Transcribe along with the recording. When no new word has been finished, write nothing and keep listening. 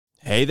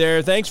Hey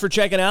there, thanks for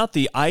checking out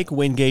the Ike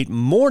Wingate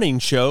Morning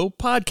Show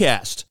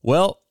podcast.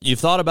 Well, you've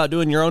thought about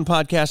doing your own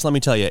podcast? Let me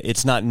tell you,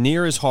 it's not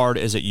near as hard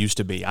as it used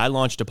to be. I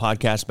launched a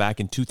podcast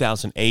back in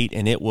 2008,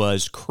 and it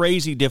was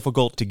crazy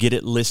difficult to get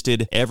it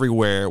listed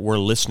everywhere where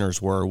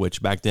listeners were,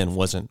 which back then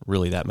wasn't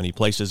really that many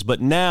places. But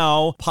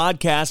now,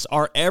 podcasts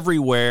are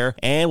everywhere,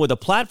 and with a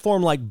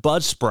platform like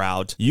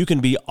Buzzsprout, you can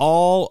be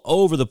all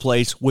over the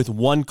place with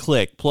one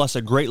click, plus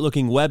a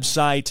great-looking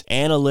website,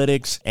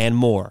 analytics, and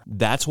more.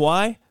 That's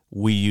why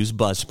we use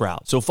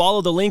Buzzsprout. So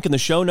follow the link in the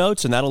show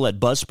notes, and that'll let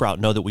Buzzsprout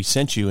know that we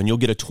sent you, and you'll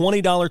get a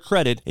 $20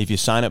 credit if you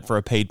sign up for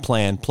a paid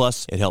plan.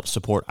 Plus, it helps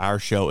support our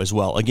show as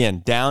well.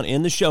 Again, down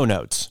in the show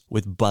notes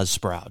with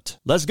Buzzsprout.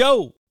 Let's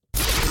go.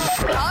 All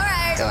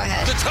right. Go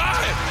ahead. The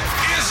time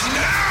is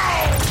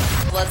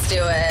now. Let's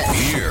do it.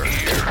 Here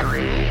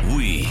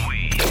we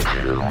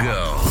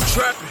go.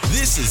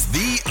 This is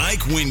the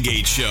Ike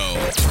Wingate Show.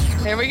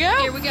 Here we go.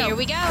 Here we go. Here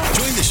we go.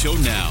 Join the show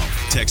now.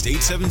 Text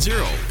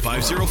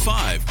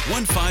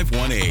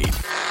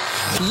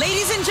 870-505-1518.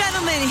 Ladies and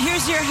gentlemen,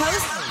 here's your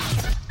host,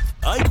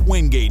 Ike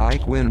Wingate.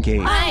 Ike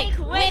Wingate. Ike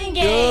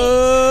Wingate.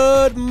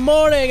 Good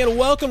morning and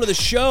welcome to the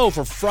show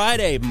for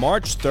Friday,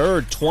 March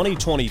 3rd,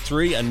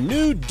 2023. A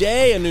new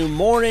day, a new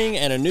morning,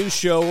 and a new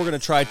show. We're going to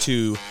try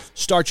to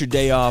start your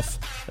day off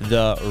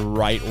the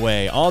right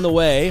way. On the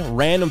way,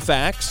 random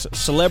facts,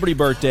 celebrity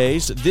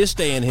birthdays, this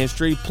day in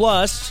history,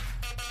 plus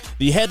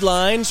the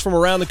headlines from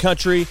around the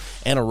country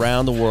and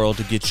around the world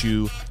to get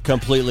you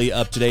completely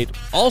up to date.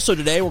 Also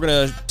today, we're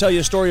going to tell you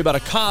a story about a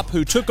cop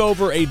who took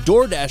over a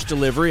DoorDash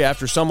delivery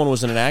after someone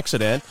was in an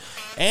accident.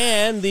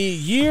 And the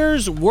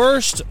year's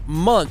worst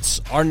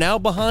months are now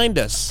behind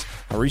us.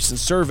 A recent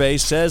survey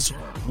says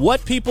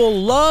what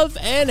people love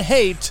and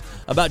hate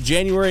about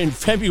January and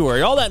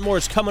February. All that and more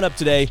is coming up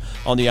today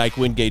on the Ike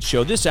Wingate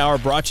Show. This hour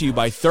brought to you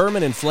by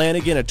Thurman and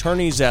Flanagan,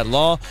 attorneys at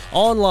law,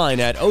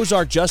 online at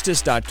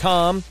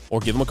ozarkjustice.com,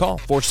 or give them a call,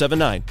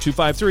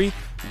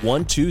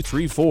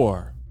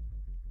 479-253-1234.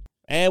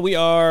 And we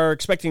are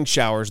expecting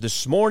showers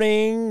this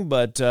morning,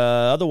 but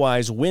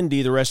otherwise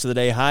windy the rest of the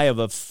day, high of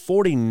a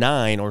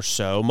 49 or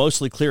so.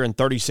 Mostly clear and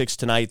 36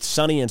 tonight,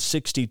 sunny and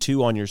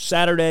 62 on your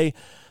Saturday,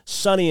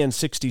 sunny and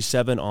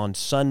 67 on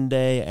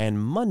Sunday,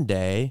 and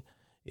Monday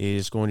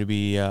is going to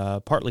be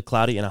partly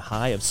cloudy and a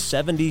high of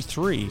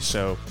 73.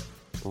 So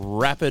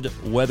rapid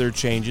weather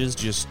changes.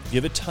 Just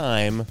give it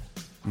time.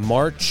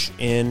 March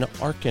in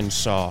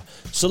Arkansas.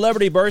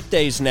 Celebrity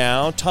birthdays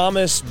now.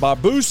 Thomas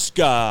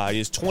Babuska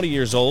is 20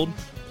 years old.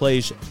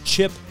 Plays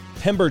Chip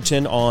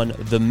Pemberton on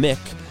The Mick.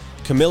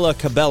 Camila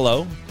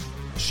Cabello.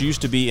 She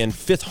used to be in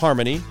Fifth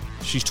Harmony.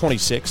 She's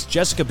 26.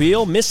 Jessica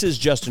Biel, Mrs.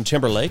 Justin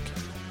Timberlake,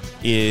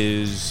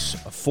 is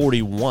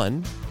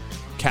 41.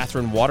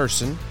 Catherine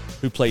Watterson,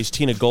 who plays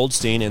Tina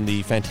Goldstein in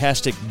the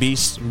Fantastic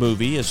Beasts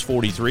movie, is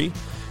 43.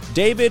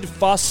 David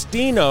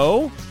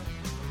Faustino,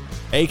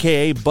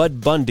 a.k.a. Bud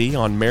Bundy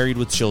on Married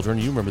with Children.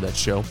 You remember that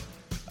show.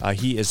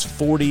 He is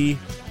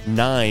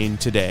 49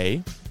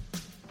 today.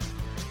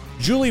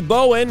 Julie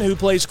Bowen, who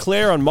plays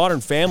Claire on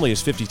Modern Family,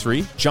 is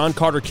 53. John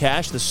Carter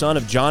Cash, the son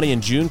of Johnny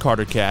and June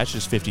Carter Cash,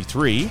 is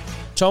 53.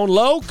 Tone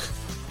Loc,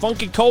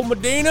 Funky Cole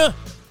Medina,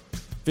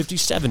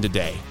 57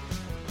 today.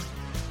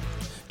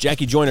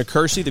 Jackie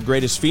Joyner-Kersee, the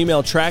greatest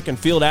female track and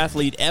field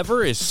athlete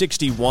ever, is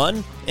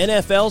 61.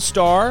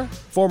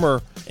 Former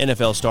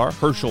NFL star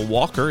Herschel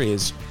Walker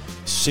is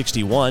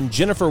 61.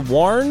 Jennifer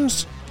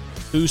Warnes,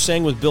 who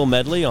sang with Bill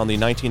Medley on the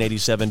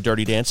 1987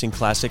 Dirty Dancing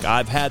classic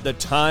I've Had the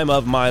Time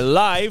of My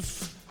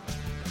Life,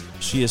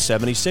 she is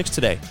 76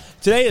 today.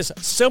 Today is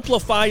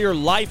Simplify Your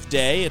Life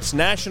Day. It's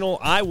National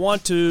I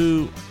Want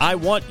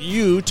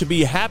You to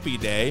Be Happy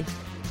Day.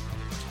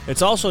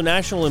 It's also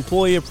National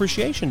Employee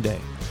Appreciation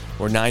Day.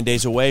 We're 9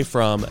 days away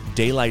from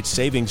Daylight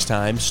Savings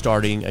Time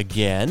starting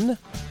again.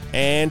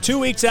 And 2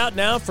 weeks out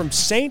now from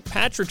St.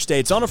 Patrick's Day.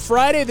 It's on a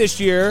Friday this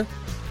year,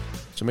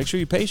 so make sure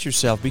you pace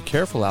yourself. Be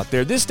careful out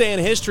there. This day in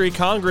history,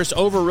 Congress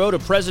overrode a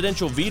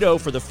presidential veto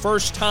for the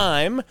first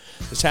time.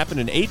 This happened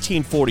in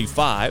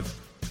 1845.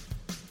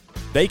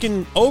 They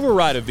can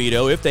override a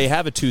veto if they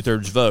have a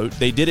two-thirds vote.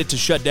 They did it to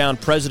shut down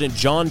President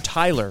John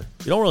Tyler.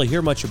 You don't really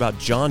hear much about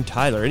John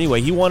Tyler.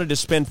 Anyway, he wanted to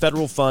spend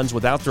federal funds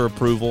without their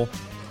approval,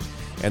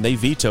 and they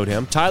vetoed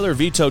him. Tyler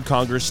vetoed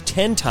Congress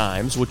 10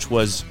 times, which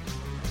was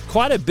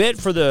quite a bit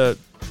for that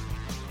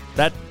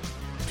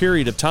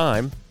period of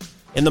time.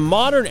 In the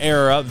modern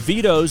era,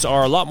 vetoes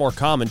are a lot more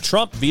common.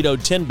 Trump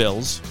vetoed 10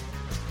 bills.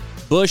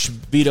 Bush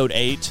vetoed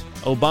 8.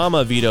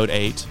 Obama vetoed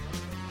 8.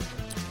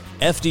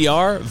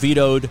 FDR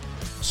vetoed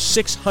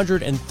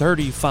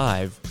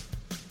 635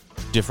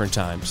 different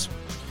times.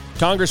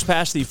 Congress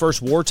passed the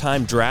first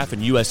wartime draft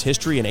in U.S.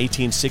 history in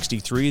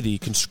 1863. The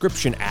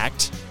Conscription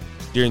Act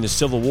during the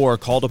Civil War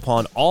called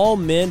upon all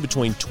men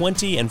between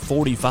 20 and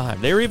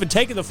 45. They were even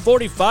taking the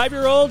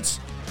 45-year-olds.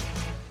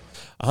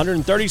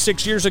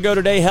 136 years ago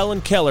today,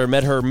 Helen Keller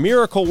met her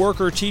miracle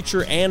worker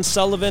teacher, Anne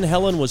Sullivan.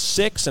 Helen was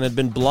 6 and had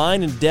been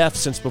blind and deaf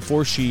since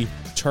before she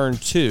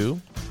turned 2.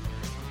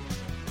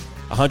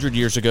 100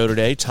 years ago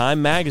today,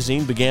 Time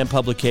magazine began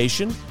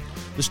publication.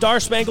 The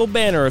Star-Spangled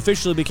Banner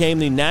officially became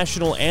the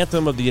national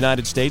anthem of the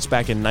United States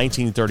back in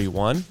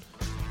 1931.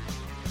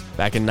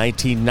 Back in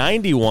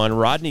 1991,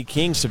 Rodney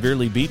King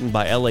severely beaten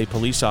by L.A.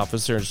 police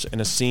officers in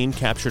a scene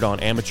captured on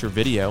amateur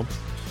video.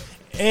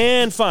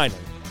 And finally,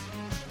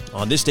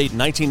 on this date in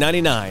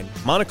 1999,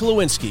 Monica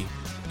Lewinsky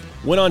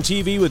went on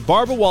TV with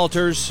Barbara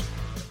Walters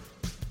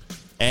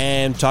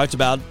and talked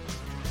about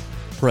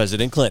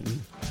President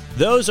Clinton.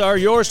 Those are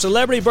your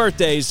celebrity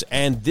birthdays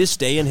and this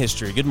day in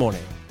history. Good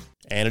morning.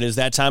 And it is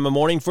that time of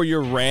morning for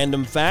your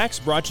random facts,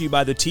 brought to you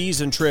by the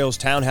Tees and Trails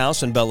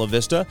Townhouse in Bella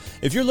Vista.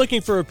 If you're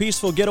looking for a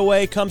peaceful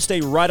getaway, come stay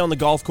right on the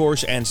golf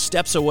course and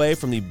steps away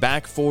from the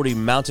Back 40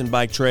 mountain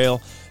bike trail.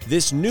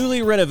 This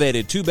newly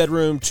renovated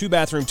 2-bedroom,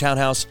 2-bathroom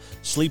townhouse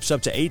sleeps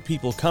up to 8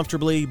 people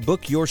comfortably.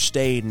 Book your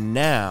stay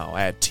now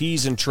at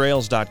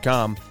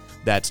teesandtrails.com.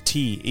 That's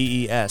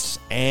T-E-E-S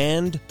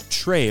and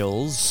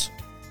trails.com.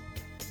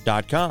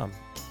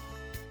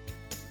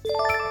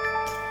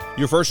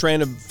 Your first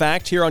random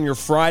fact here on your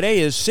Friday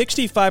is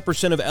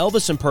 65% of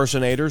Elvis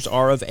impersonators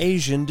are of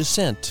Asian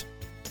descent.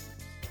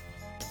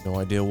 No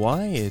idea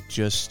why, it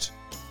just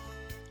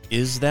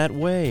is that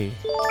way.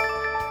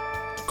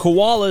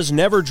 Koalas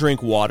never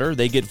drink water.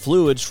 They get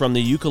fluids from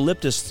the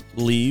eucalyptus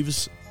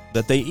leaves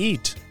that they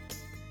eat.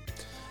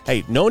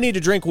 Hey, no need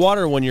to drink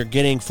water when you're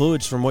getting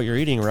fluids from what you're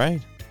eating, right?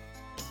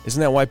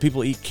 Isn't that why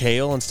people eat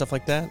kale and stuff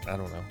like that? I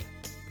don't know.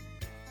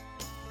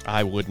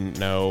 I wouldn't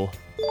know.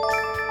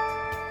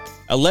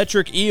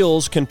 Electric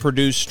eels can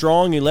produce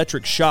strong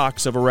electric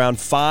shocks of around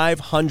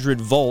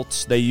 500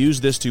 volts. They use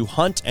this to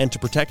hunt and to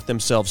protect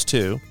themselves,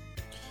 too.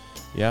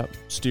 Yeah,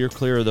 steer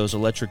clear of those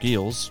electric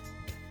eels.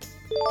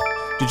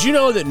 Did you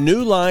know that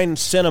New Line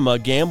Cinema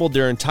gambled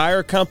their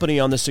entire company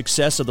on the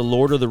success of the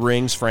Lord of the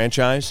Rings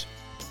franchise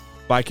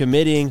by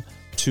committing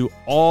to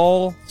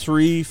all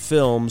 3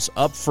 films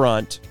up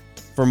front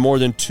for more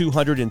than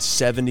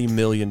 $270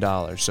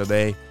 million? So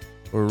they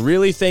were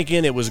really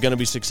thinking it was going to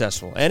be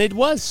successful, and it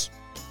was.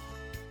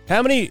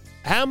 How many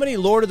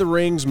Lord of the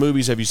Rings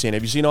movies have you seen?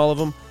 Have you seen all of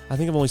them? I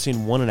think I've only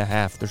seen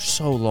 1.5. They're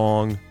so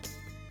long.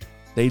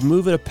 They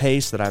move at a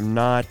pace that I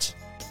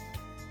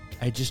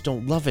just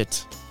don't love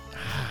it.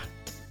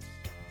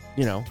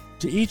 You know,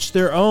 to each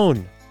their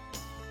own.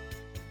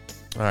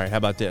 All right, how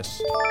about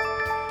this?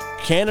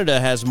 Canada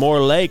has more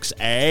lakes,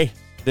 than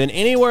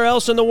anywhere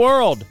else in the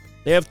world.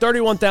 They have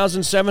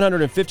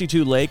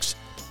 31,752 lakes.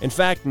 In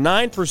fact,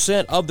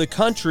 9% of the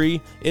country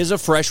is a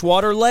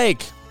freshwater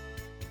lake.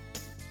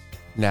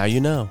 Now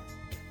you know.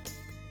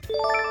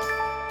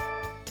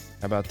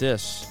 How about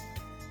this?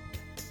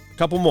 A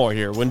couple more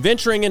here. When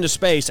venturing into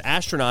space,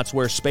 astronauts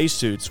wear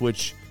spacesuits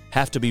which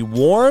have to be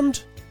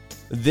warmed,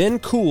 then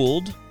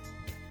cooled,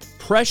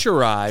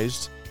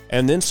 pressurized,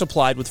 and then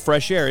supplied with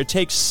fresh air. It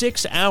takes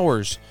 6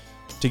 hours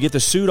to get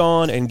the suit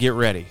on and get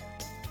ready.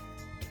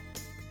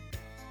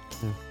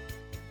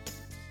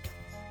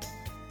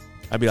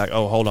 I'd be like,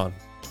 oh, hold on.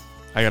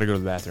 I got to go to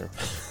the bathroom.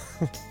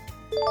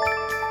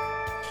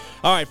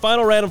 All right,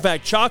 final random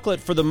fact.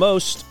 Chocolate, for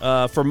most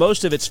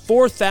of its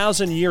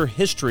 4,000-year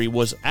history,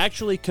 was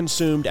actually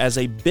consumed as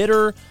a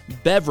bitter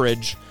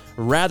beverage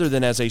rather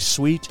than as a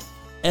sweet,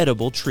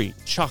 edible treat.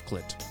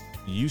 Chocolate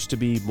used to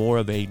be more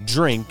of a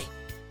drink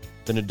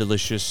than a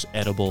delicious,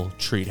 edible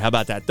treat. How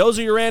about that? Those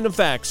are your random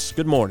facts.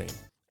 Good morning.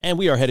 And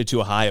we are headed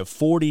to a high of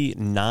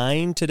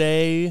 49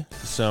 today.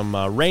 Some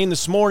rain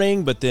this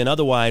morning, but then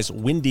otherwise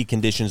windy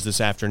conditions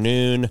this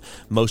afternoon.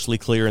 Mostly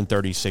clear and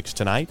 36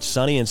 tonight.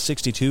 Sunny and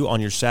 62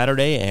 on your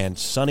Saturday, and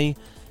sunny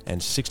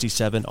and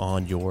 67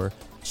 on your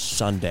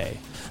Sunday.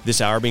 This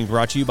hour being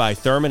brought to you by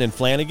Thurman and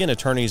Flanagan,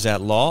 attorneys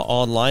at law,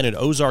 online at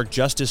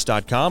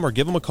ozarkjustice.com, or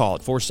give them a call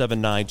at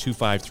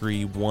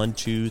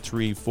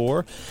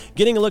 479-253-1234.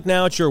 Getting a look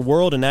now at your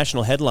world and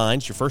national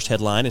headlines. Your first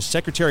headline is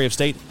Secretary of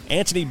State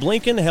Antony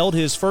Blinken held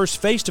his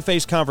first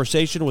face-to-face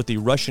conversation with his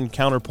Russian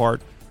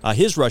counterpart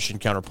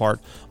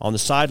on the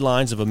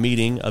sidelines of a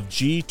meeting of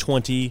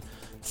G20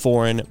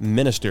 foreign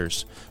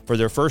ministers. For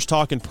their first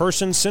talk in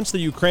person since the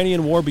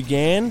Ukrainian war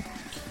began,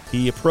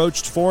 he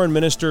approached Foreign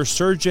Minister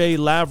Sergei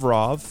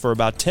Lavrov for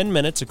about 10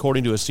 minutes,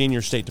 according to a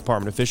senior State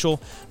Department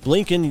official.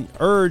 Blinken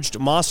urged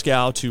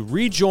Moscow to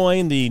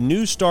rejoin the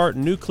New START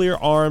nuclear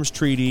arms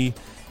treaty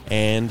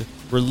and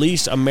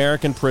release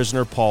American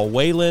prisoner Paul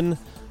Whelan.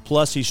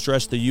 Plus, he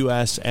stressed the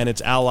U.S. and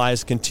its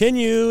allies'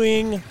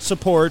 continuing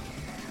support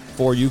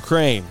for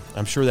Ukraine.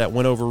 I'm sure that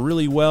went over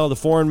really well. The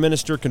foreign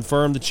minister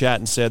confirmed the chat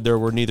and said there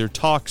were neither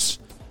talks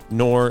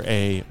nor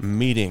a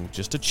meeting,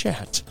 just a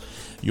chat.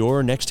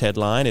 Your next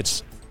headline,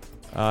 it's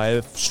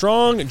if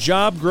strong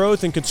job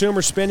growth and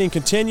consumer spending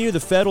continue, the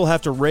Fed will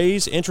have to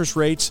raise interest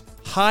rates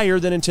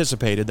higher than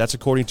anticipated. That's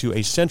according to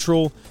a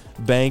central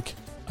bank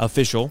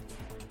official.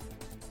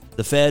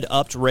 The Fed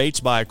upped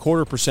rates by a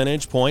 0.25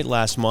 percentage point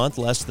last month,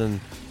 less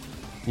than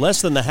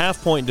the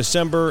half point in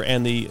December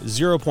and the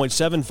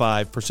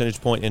 0.75 percentage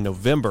point in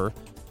November.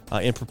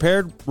 In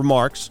prepared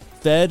remarks,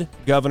 Fed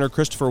Governor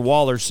Christopher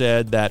Waller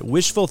said that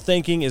wishful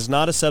thinking is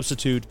not a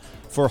substitute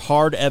for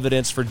hard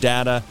evidence for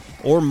data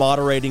or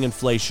moderating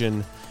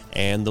inflation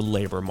and the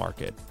labor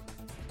market.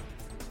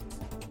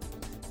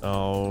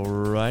 All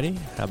righty.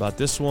 How about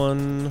this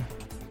one?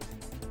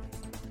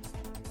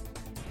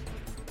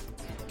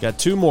 Got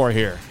two more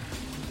here.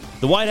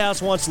 The White House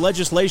wants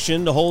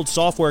legislation to hold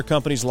software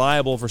companies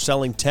liable for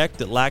selling tech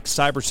that lacks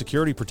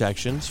cybersecurity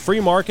protections. Free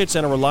markets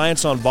and a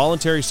reliance on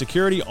voluntary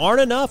security aren't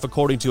enough,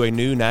 according to a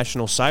new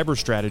national cyber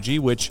strategy,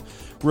 which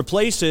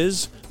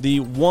replaces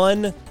the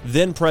one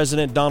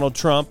then-President Donald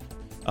Trump,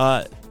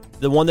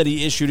 the one that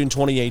he issued in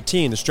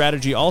 2018. The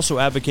strategy also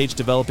advocates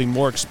developing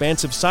more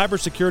expansive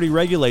cybersecurity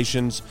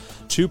regulations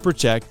to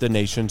protect the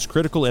nation's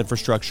critical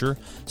infrastructure,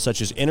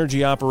 such as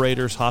energy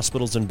operators,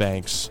 hospitals, and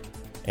banks,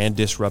 and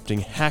disrupting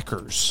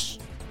hackers.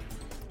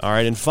 All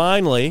right, and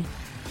finally,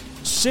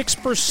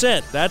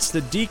 6%. That's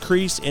the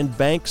decrease in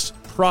banks'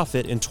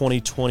 profit in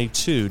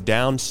 2022,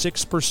 down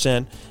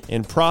 6%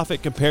 in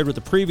profit compared with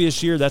the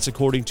previous year. That's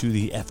according to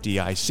the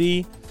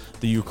FDIC.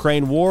 The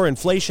Ukraine war,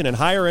 inflation, and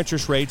higher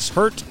interest rates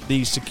hurt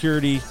the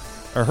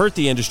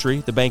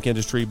industry, the bank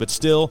industry, but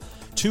still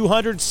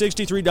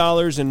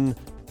 $263 in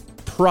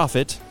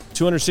profit.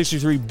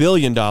 $263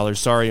 billion,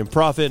 in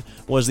profit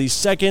was the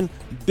second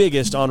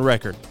biggest on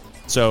record.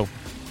 So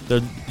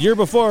the year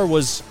before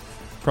was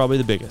probably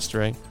the biggest,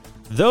 right?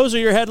 Those are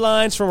your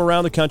headlines from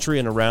around the country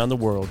and around the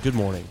world. Good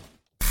morning.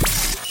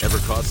 Ever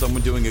caught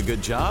someone doing a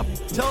good job?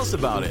 Tell us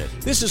about it.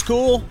 This is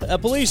cool. A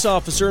police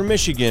officer in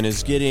Michigan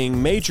is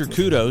getting major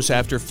kudos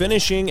after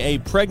finishing a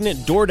pregnant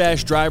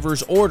DoorDash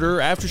driver's order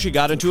after she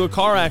got into a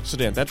car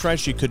accident. That's right,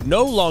 she could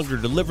no longer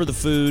deliver the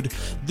food.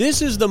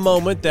 This is the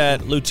moment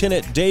that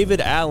Lieutenant David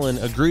Allen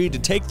agreed to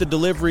take the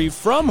delivery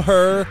from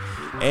her.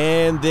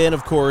 And then,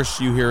 of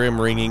course, you hear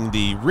him ringing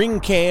the ring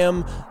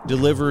cam,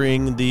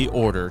 delivering the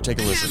order. Take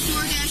a listen. I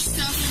have DoorDash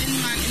stuff in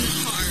the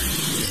car.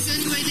 Is there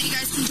any way that you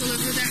guys can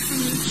deliver that for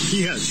me?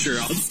 Yeah, sure.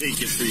 I'll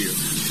take it for you.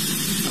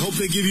 I hope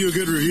they give you a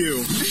good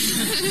review.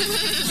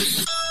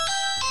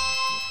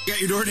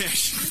 Got your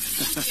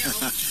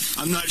DoorDash.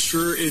 I'm not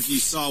sure if you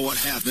saw what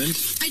happened.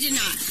 I did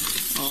not.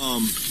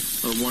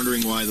 Or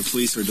wondering why the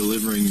police are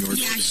delivering your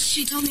Yeah, DoorDash.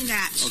 she told me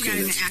that. She got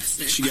in an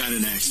accident. She got in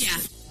an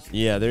accident. Yeah.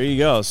 Yeah, there you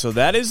go. So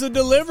that is the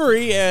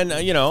delivery, and,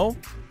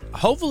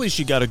 hopefully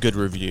she got a good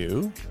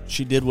review.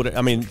 She did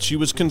she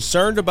was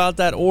concerned about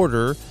that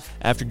order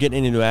after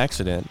getting into an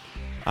accident.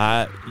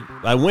 I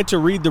went to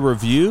read the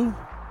review,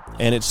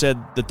 and it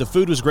said that the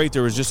food was great.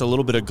 There was just a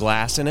little bit of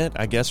glass in it,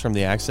 I guess, from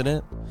the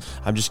accident.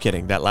 I'm just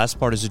kidding. That last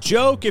part is a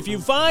joke. If you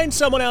find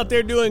someone out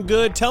there doing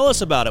good, tell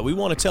us about it. We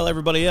want to tell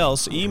everybody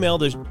else. Email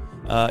the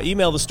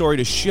story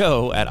to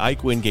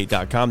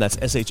show@ikewingate.com. That's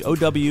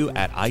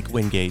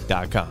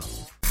SHOW@ikewingate.com.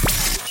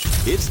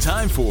 It's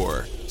time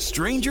for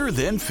Stranger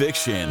Than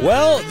Fiction.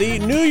 Well, the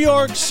New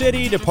York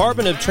City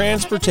Department of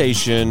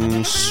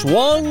Transportation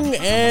swung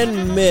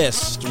and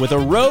missed with a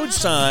road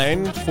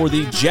sign for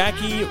the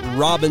Jackie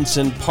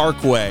Robinson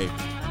Parkway.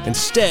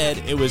 Instead,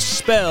 it was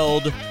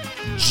spelled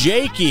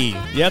Jakey.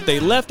 Yep, they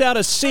left out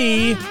a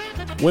C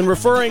when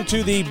referring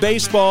to the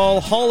Baseball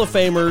Hall of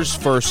Famer's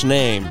first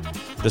name.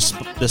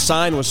 The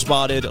sign was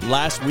spotted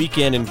last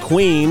weekend in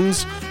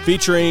Queens,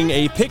 featuring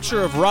a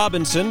picture of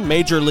Robinson,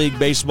 Major League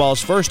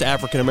Baseball's first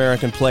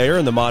African-American player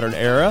in the modern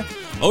era,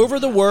 over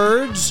the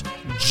words,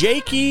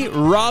 Jackie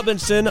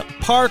Robinson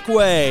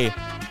Parkway.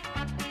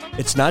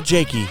 It's not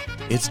Jakey,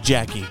 it's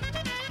Jackie.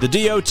 The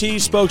DOT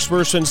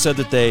spokesperson said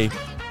that they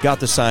got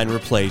the sign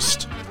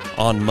replaced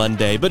on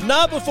Monday, but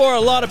not before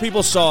a lot of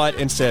people saw it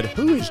and said,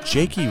 who is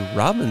Jackie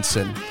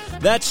Robinson?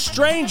 That's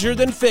Stranger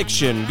Than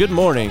Fiction. Good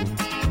morning.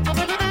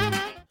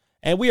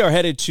 And we are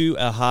headed to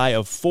a high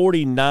of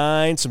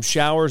 49. Some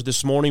showers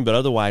this morning, but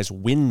otherwise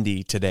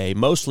windy today.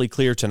 Mostly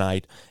clear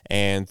tonight,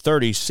 and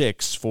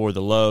 36 for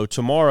the low.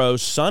 Tomorrow,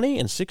 sunny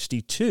and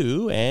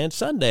 62, and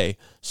Sunday,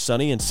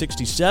 sunny and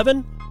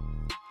 67,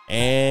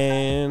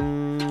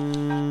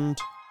 and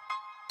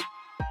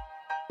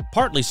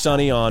partly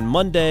sunny on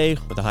Monday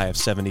with a high of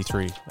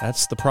 73.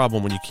 That's the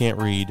problem when you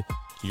can't read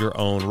your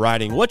own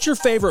writing. What's your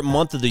favorite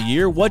month of the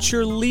year? What's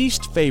your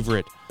least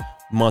favorite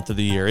month of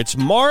the year? It's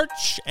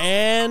March,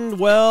 and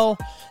well,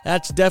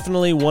 that's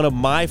definitely one of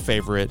my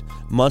favorite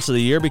months of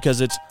the year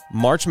because it's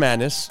March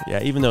Madness.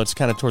 Yeah, even though it's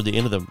kind of toward the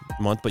end of the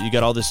month, but you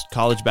got all this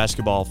college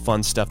basketball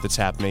fun stuff that's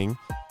happening.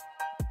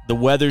 The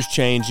weather's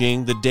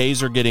changing, the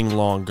days are getting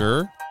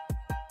longer.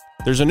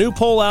 There's a new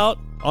poll out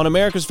on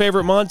America's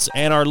favorite months,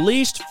 and our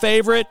least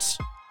favorites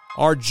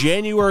are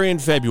January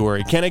and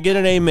February. Can I get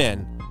an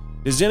amen?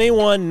 Does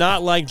anyone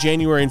not like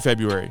January and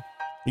February?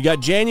 You got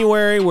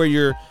January where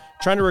you're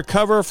trying to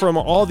recover from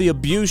all the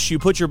abuse you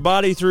put your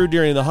body through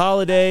during the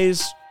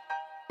holidays.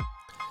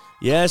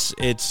 Yes,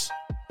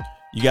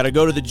 you got to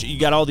go to you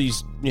got all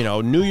these,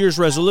 New Year's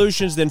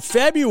resolutions. Then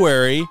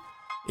February,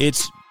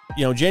 it's,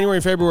 January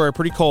and February are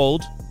pretty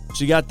cold.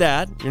 So you got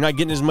that. You're not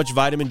getting as much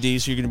vitamin D,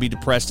 so you're going to be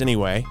depressed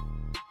anyway.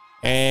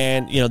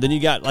 And, then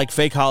you got like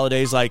fake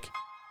holidays like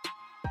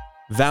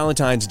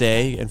Valentine's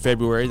Day in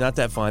February. Not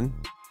that fun.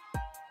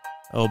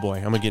 Oh boy,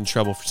 I'm going to get in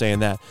trouble for saying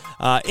that.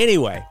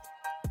 Anyway,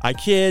 I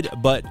kid,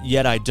 but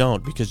yet I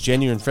don't, because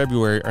January and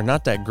February are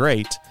not that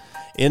great.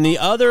 In the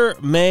other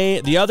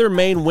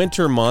main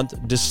winter month,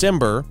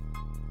 December,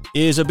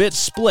 is a bit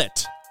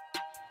split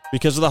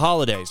because of the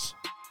holidays.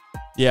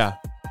 Yeah.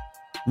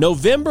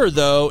 November,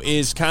 though,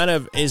 is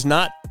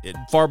not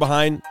far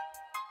behind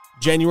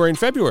January and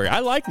February. I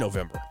like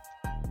November.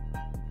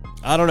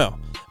 I don't know.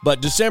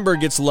 But December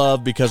gets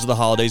love because of the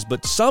holidays,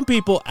 but some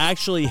people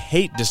actually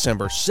hate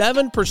December.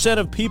 7%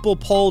 of people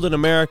polled in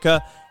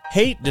America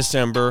hate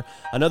December.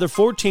 Another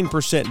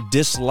 14%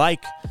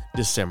 dislike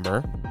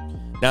December.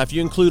 Now, if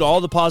you include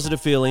all the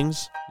positive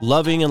feelings,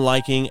 loving and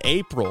liking,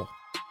 April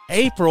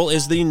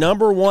is the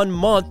number one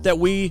month that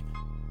we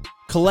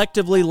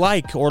collectively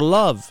like or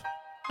love.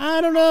 I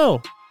don't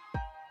know.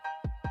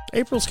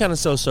 April's kind of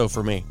so-so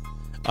for me.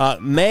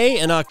 May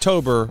and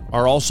October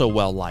are also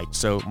well-liked,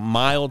 so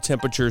mild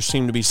temperatures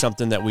seem to be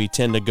something that we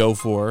tend to go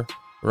for,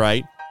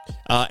 right?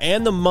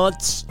 And the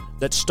months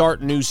that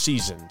start new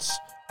seasons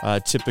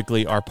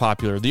typically are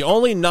popular. The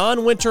only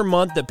non-winter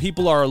month that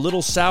people are a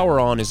little sour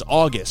on is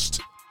August.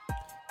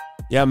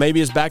 Yeah, maybe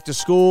it's back to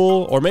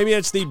school, or maybe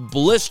it's the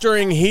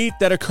blistering heat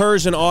that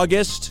occurs in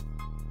August,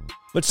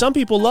 but some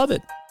people love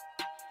it.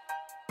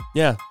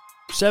 Yeah.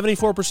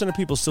 74% of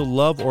people still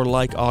love or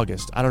like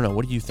August. I don't know.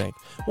 What do you think?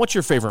 What's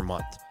your favorite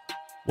month?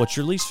 What's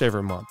your least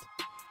favorite month?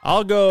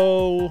 I'll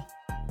go...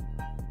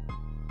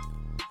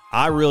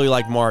 I really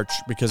like March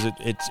because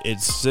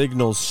it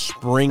signals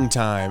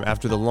springtime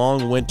after the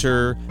long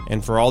winter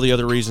and for all the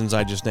other reasons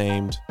I just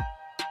named.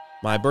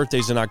 My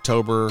birthday's in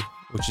October,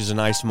 which is a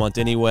nice month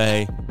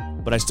anyway,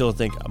 but I still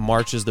think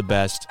March is the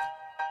best.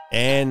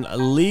 And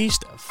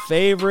least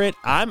favorite,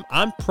 I'm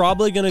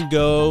probably going to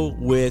go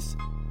with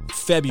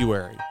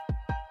February.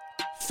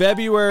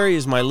 February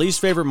is my least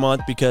favorite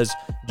month because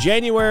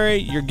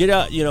January,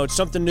 it's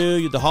something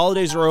new. The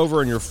holidays are over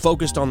and you're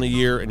focused on the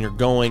year and you're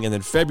going. And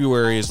then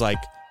February is like,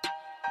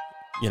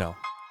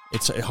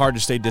 it's hard to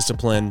stay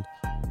disciplined.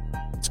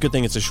 It's a good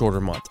thing it's a shorter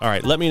month. All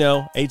right, let me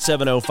know.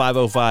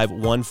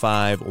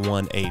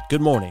 870-505-1518.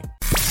 Good morning.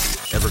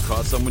 Ever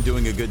caught someone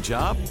doing a good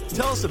job?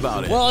 Tell us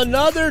about it. Well,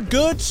 another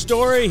good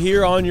story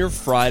here on your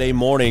Friday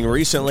morning.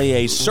 Recently,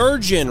 a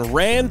surgeon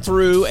ran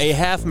through a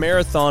half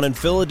marathon in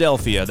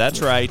Philadelphia.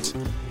 That's right.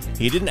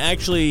 He didn't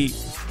actually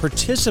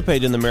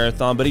participate in the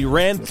marathon, but he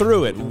ran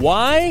through it.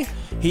 Why?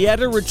 He had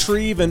to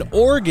retrieve an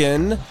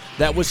organ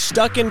that was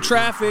stuck in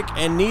traffic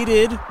and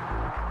needed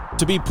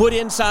to be put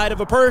inside of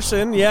a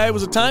person. Yeah, it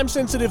was a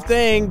time-sensitive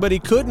thing, but he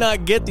could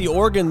not get the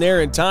organ there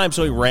in time,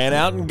 so he ran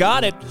out and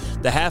got it.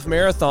 The half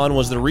marathon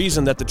was the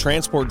reason that the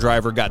transport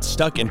driver got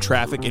stuck in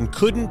traffic and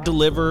couldn't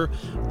deliver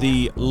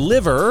the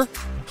liver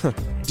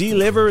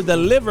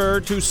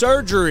to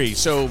surgery.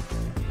 So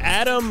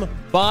Adam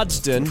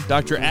Bodston,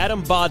 Dr.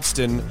 Adam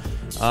Bodston,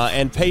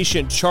 and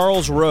patient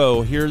Charles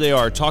Rowe, here they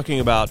are talking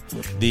about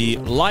the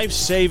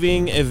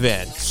life-saving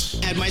event.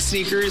 I had my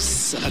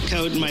sneakers, a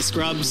coat, and my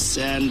scrubs,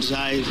 and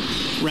I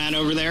ran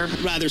over there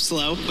rather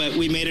slow, but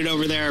we made it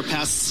over there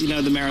past,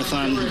 the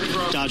marathon,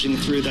 dodging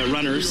through the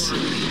runners.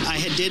 I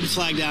did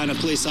flag down a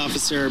police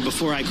officer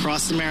before I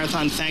crossed the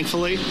marathon,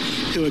 thankfully,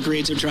 who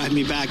agreed to drive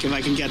me back if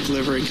I can get the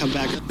liver and come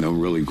back. I'm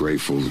really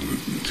grateful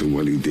to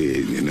what he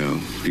did,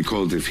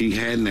 because if he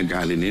hadn't have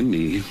gotten in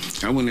me,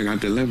 I wouldn't have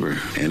got the liver,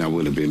 and I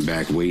would have been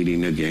back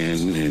waiting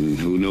again, and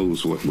who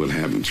knows what would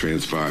have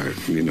transpired,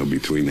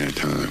 between that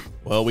time.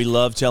 Well, we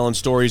love telling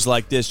stories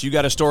like this. You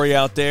got a story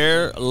out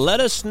there? Let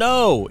us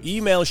know.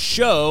 Email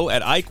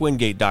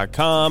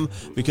show@IkeWingate.com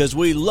because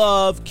we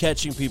love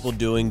catching people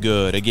doing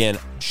good. Again,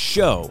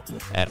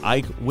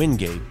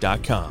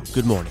 show@IkeWingate.com.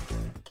 Good morning.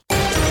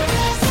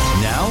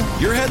 Now,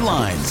 your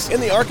headlines.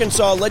 In the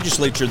Arkansas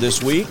legislature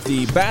this week,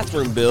 the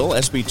bathroom bill,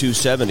 SB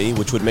 270,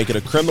 which would make it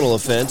a criminal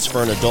offense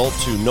for an adult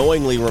to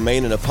knowingly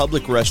remain in a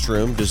public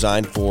restroom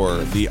designed for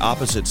the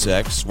opposite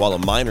sex while a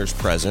minor's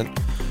present,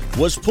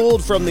 was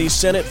pulled from the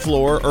Senate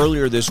floor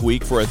earlier this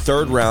week for a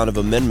third round of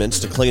amendments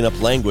to clean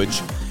up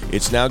language.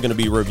 It's now going to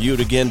be reviewed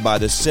again by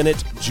the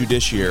Senate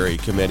Judiciary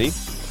Committee.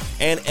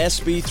 And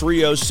SB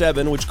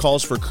 307, which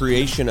calls for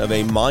creation of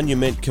a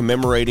monument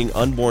commemorating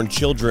unborn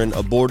children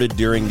aborted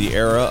during the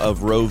era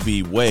of Roe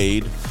v.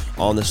 Wade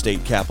on the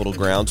state capitol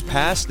grounds,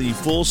 passed the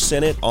full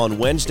Senate on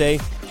Wednesday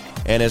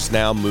and has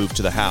now moved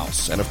to the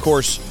House. And of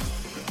course,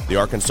 the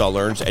Arkansas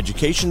Learns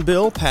Education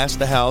bill passed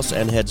the House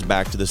and heads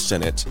back to the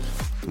Senate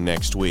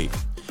next week.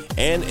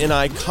 And an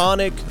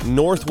iconic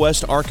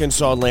Northwest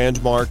Arkansas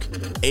landmark,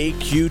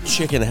 AQ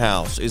Chicken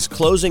House, is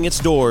closing its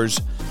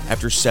doors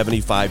after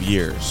 75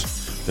 years.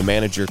 The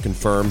manager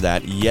confirmed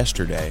that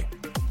yesterday.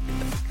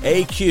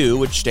 AQ,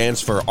 which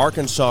stands for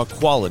Arkansas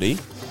Quality,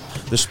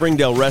 the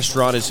Springdale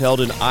restaurant has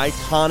held an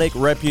iconic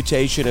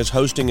reputation as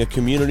hosting a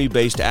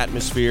community-based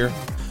atmosphere.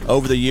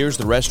 Over the years,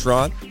 the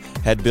restaurant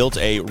had built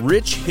a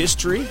rich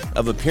history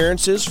of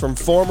appearances from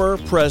former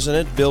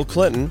President Bill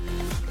Clinton.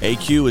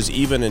 AQ was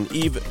even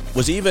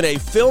a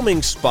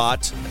filming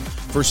spot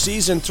for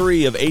Season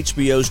 3 of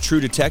HBO's True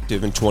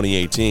Detective in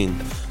 2018.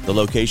 The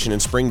location in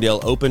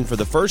Springdale opened for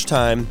the first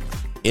time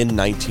in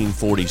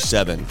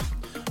 1947.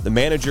 The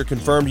manager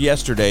confirmed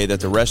yesterday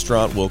that the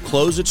restaurant will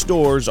close its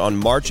doors on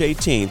March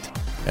 18th,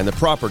 and the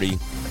property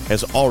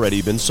has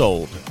already been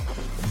sold.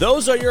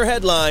 Those are your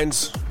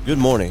headlines. Good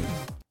morning.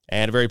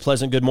 And a very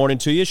pleasant good morning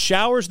to you.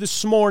 Showers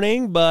this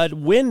morning, but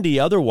windy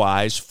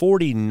otherwise.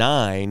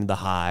 49 the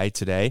high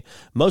today.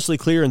 Mostly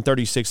clear and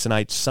 36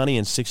 tonight. Sunny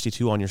and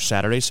 62 on your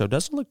Saturday, so it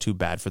doesn't look too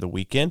bad for the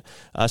weekend.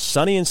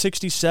 Sunny and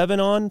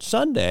 67 on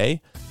Sunday.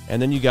 And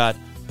then you got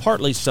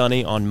partly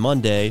sunny on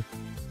Monday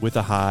with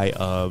a high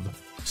of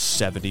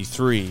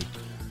 73.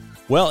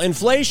 Well,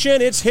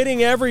 inflation, it's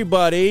hitting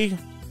everybody.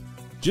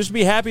 Just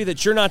be happy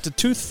that you're not the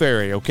tooth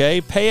fairy, okay?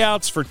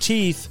 Payouts for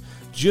teeth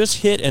just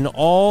hit an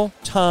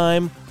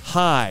all-time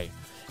high.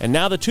 And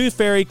now the tooth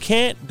fairy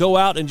can't go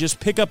out and just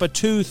pick up a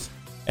tooth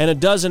and a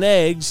dozen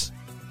eggs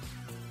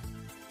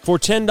for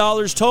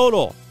 $10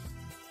 total.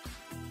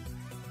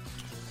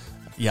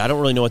 Yeah, I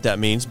don't really know what that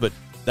means, but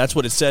that's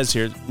what it says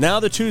here. Now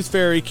the tooth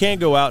fairy can't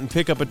go out and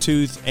pick up a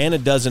tooth and a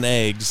dozen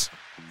eggs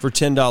for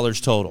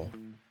 $10 total.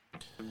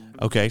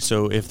 Okay,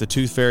 so if the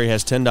tooth fairy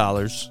has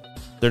 $10,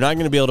 they're not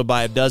going to be able to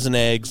buy a dozen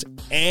eggs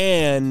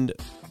and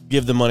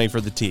give the money for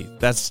the teeth.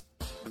 That's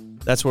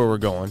where we're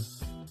going.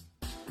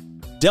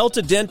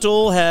 Delta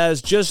Dental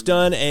has just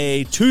done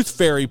a Tooth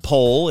Fairy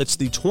poll. It's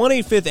the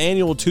 25th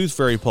annual Tooth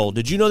Fairy poll.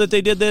 Did you know that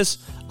they did this?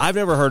 I've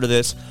never heard of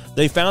this.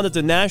 They found that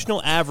the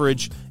national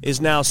average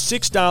is now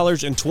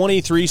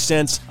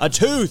 $6.23 a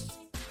tooth.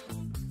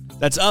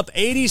 That's up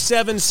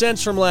 87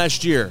 cents from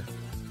last year.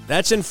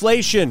 That's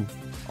inflation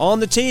on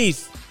the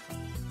teeth.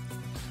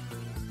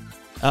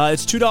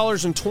 It's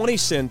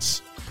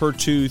 $2.20 per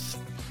tooth.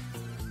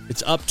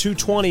 It's up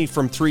 $2.20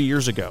 from 3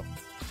 years ago.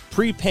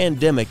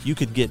 Pre-pandemic, you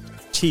could get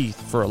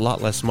teeth for a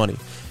lot less money.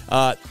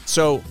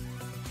 So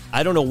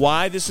I don't know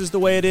why this is the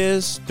way it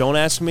is. Don't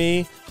ask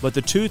me. But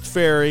the Tooth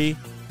Fairy,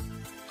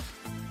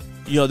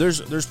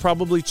 there's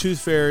probably Tooth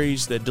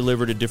Fairies that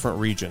deliver to different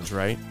regions,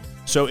 right?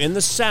 So in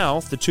the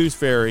South, the Tooth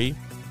Fairy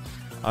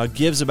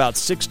gives about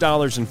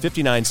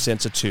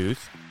 $6.59 a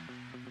tooth.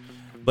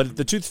 But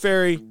the Tooth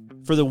Fairy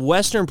for the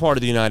western part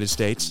of the United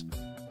States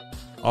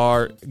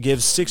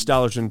gives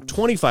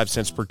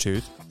 $6.25 per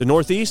tooth. The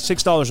Northeast,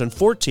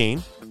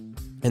 $6.14.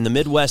 And the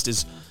Midwest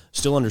is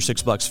still under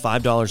 $6,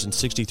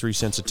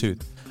 $5.63 a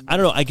tooth. I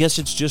don't know. I guess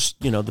it's just,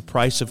 the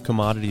price of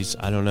commodities.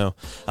 I don't know.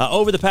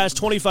 Over the past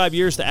 25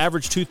 years, the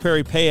average Tooth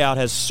Fairy payout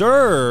has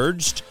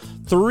surged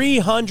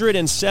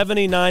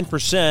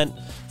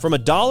 379% from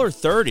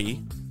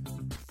 $1.30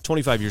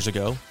 25 years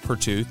ago per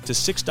tooth to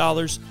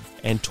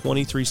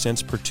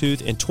 $6.23 per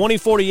tooth. In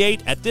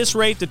 2048, at this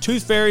rate, the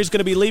Tooth Fairy is going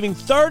to be leaving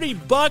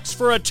 $30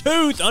 for a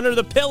tooth under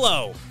the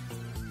pillow.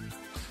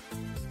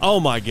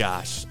 Oh my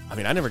gosh. I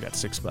mean, I never got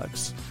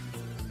 $6.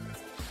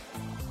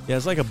 Yeah,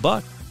 it's like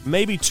 $1,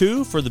 maybe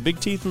 $2 for the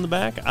big teeth in the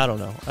back. I don't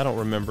know. I don't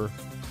remember.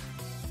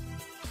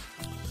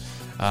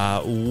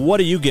 What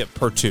do you get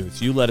per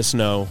tooth? You let us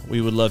know. We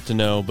would love to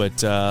know.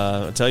 But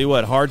I'll tell you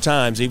what, hard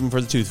times even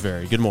for the Tooth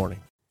Fairy. Good morning.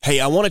 Hey,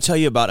 I want to tell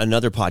you about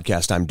another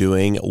podcast I'm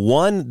doing,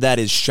 one that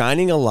is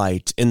shining a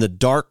light in the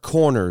dark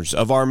corners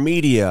of our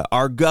media,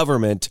 our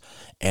government,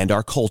 and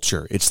our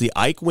culture. It's the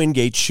Ike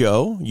Wingate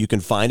Show. You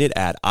can find it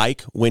at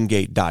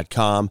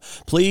IkeWingate.com.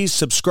 Please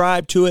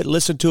subscribe to it,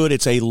 listen to it.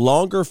 It's a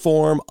longer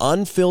form,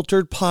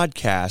 unfiltered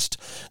podcast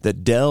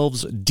that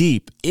delves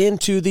deep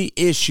into the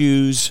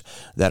issues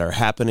that are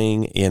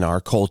happening in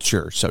our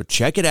culture. So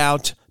check it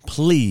out,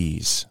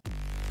 please.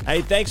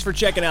 Hey, thanks for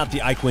checking out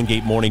the Ike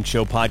Wingate Morning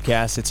Show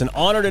podcast. It's an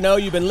honor to know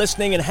you've been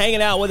listening and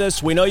hanging out with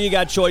us. We know you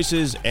got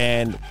choices,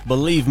 and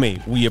believe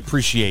me, we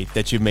appreciate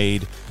that you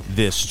made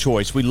this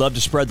choice. We'd love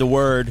to spread the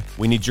word.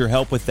 We need your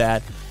help with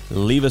that.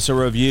 Leave us a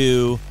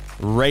review,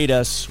 rate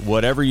us,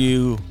 whatever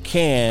you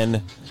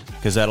can,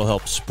 because that'll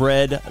help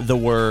spread the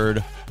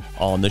word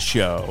on the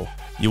show.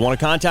 You want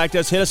to contact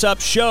us, hit us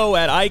up,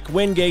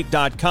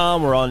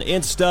 show@IkeWingate.com. We're on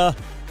Insta.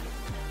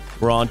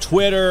 We're on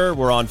Twitter.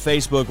 We're on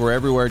Facebook. We're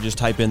everywhere. Just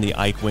type in the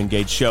Ike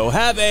Wingate Show.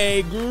 Have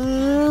a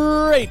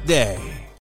great day.